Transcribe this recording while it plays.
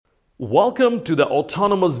Welcome to the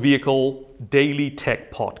Autonomous Vehicle Daily Tech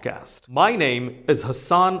Podcast. My name is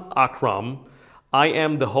Hassan Akram. I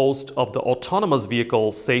am the host of the Autonomous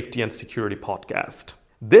Vehicle Safety and Security Podcast.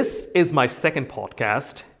 This is my second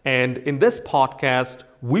podcast, and in this podcast,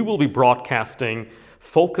 we will be broadcasting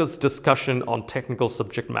focused discussion on technical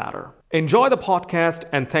subject matter. Enjoy the podcast,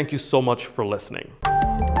 and thank you so much for listening.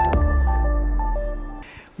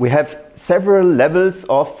 We have several levels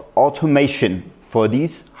of automation for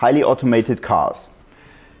these highly automated cars.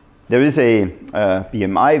 There is a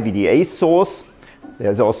BMI VDA source.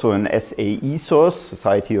 There's also an SAE source,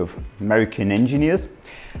 Society of American Engineers.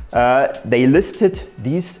 They listed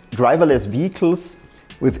these driverless vehicles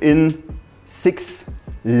within 6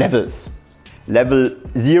 levels. Level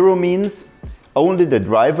 0 means only the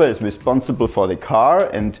driver is responsible for the car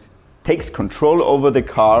and takes control over the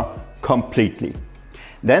car completely.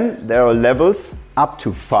 Then there are levels up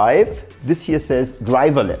to 5. This here says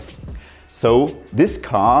driverless. So this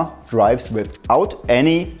car drives without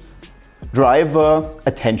any driver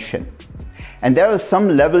attention. And there are some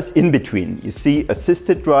levels in between. You see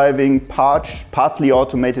assisted driving, partly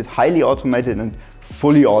automated, highly automated, and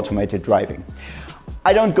fully automated driving.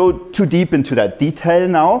 I don't go too deep into that detail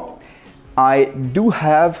now. I do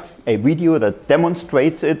have a video that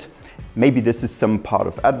demonstrates it. Maybe this is some part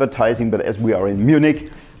of advertising, but as we are in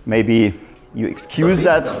Munich, maybe you excuse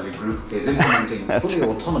that. The BMW Group is implementing fully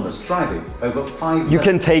autonomous driving over 5 You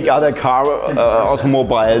can take other car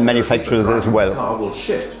automobile manufacturers as well. The car will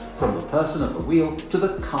shift from the person at the wheel to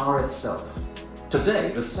the car itself.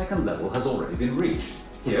 Today, the second level has already been reached.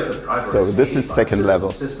 Here, the driver is this is second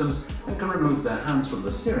level. Systems and can remove their hands from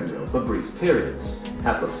the steering wheel for brief periods.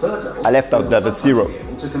 At the third level, I left out that at 0. Be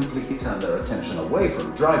able to completely turn their attention away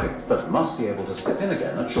from driving, but must be able to step in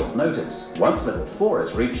again at short notice. Once level 4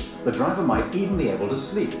 is reached, the driver might even be able to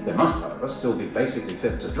sleep. They must, however, still be basically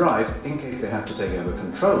fit to drive in case they have to take over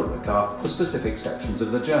control of the car for specific sections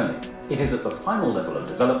of the journey. It is at the final level of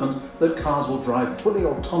development that cars will drive fully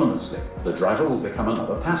autonomously. The driver will become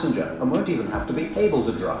another passenger and won't even have to be able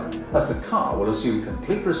to drive, as the car will assume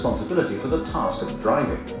complete responsibility for the task of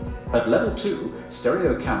driving. At level 2,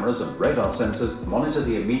 stereo cameras and radar sensors monitor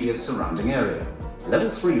the immediate surrounding area. Level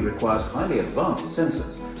 3 requires highly advanced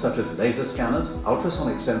sensors, such as laser scanners,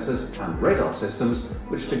 ultrasonic sensors, and radar systems,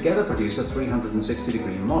 which together produce a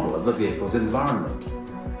 360-degree model of the vehicle's environment.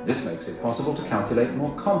 This makes it possible to calculate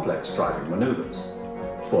more complex driving maneuvers.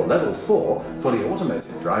 For level 4, fully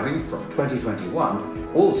automated driving from 2021,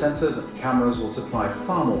 all sensors and cameras will supply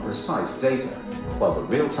far more precise data, while the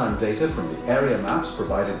real-time data from the area maps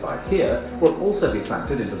provided by HERE will also be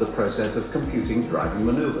factored into the process of computing driving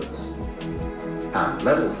maneuvers. And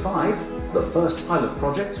level 5, the first pilot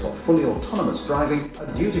projects for fully autonomous driving are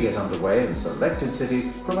due to get underway in selected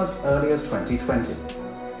cities from as early as 2020.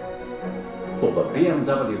 For the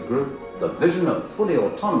BMW Group, the vision of fully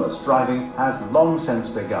autonomous driving has long since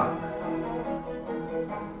begun.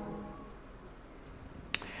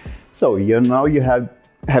 So now you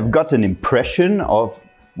have got an impression of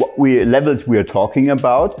what levels we are talking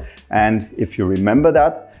about. And if you remember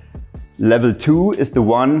that, level 2 is the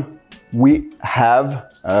one we have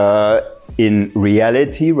in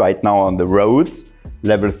reality right now on the roads.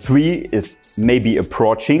 Level 3 is maybe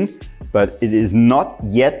approaching, but it is not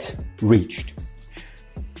yet reached.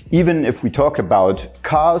 Even if we talk about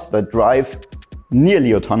cars that drive nearly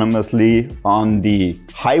autonomously on the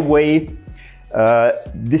highway,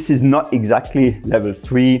 this is not exactly level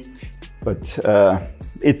 3, but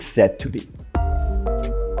it's said to be.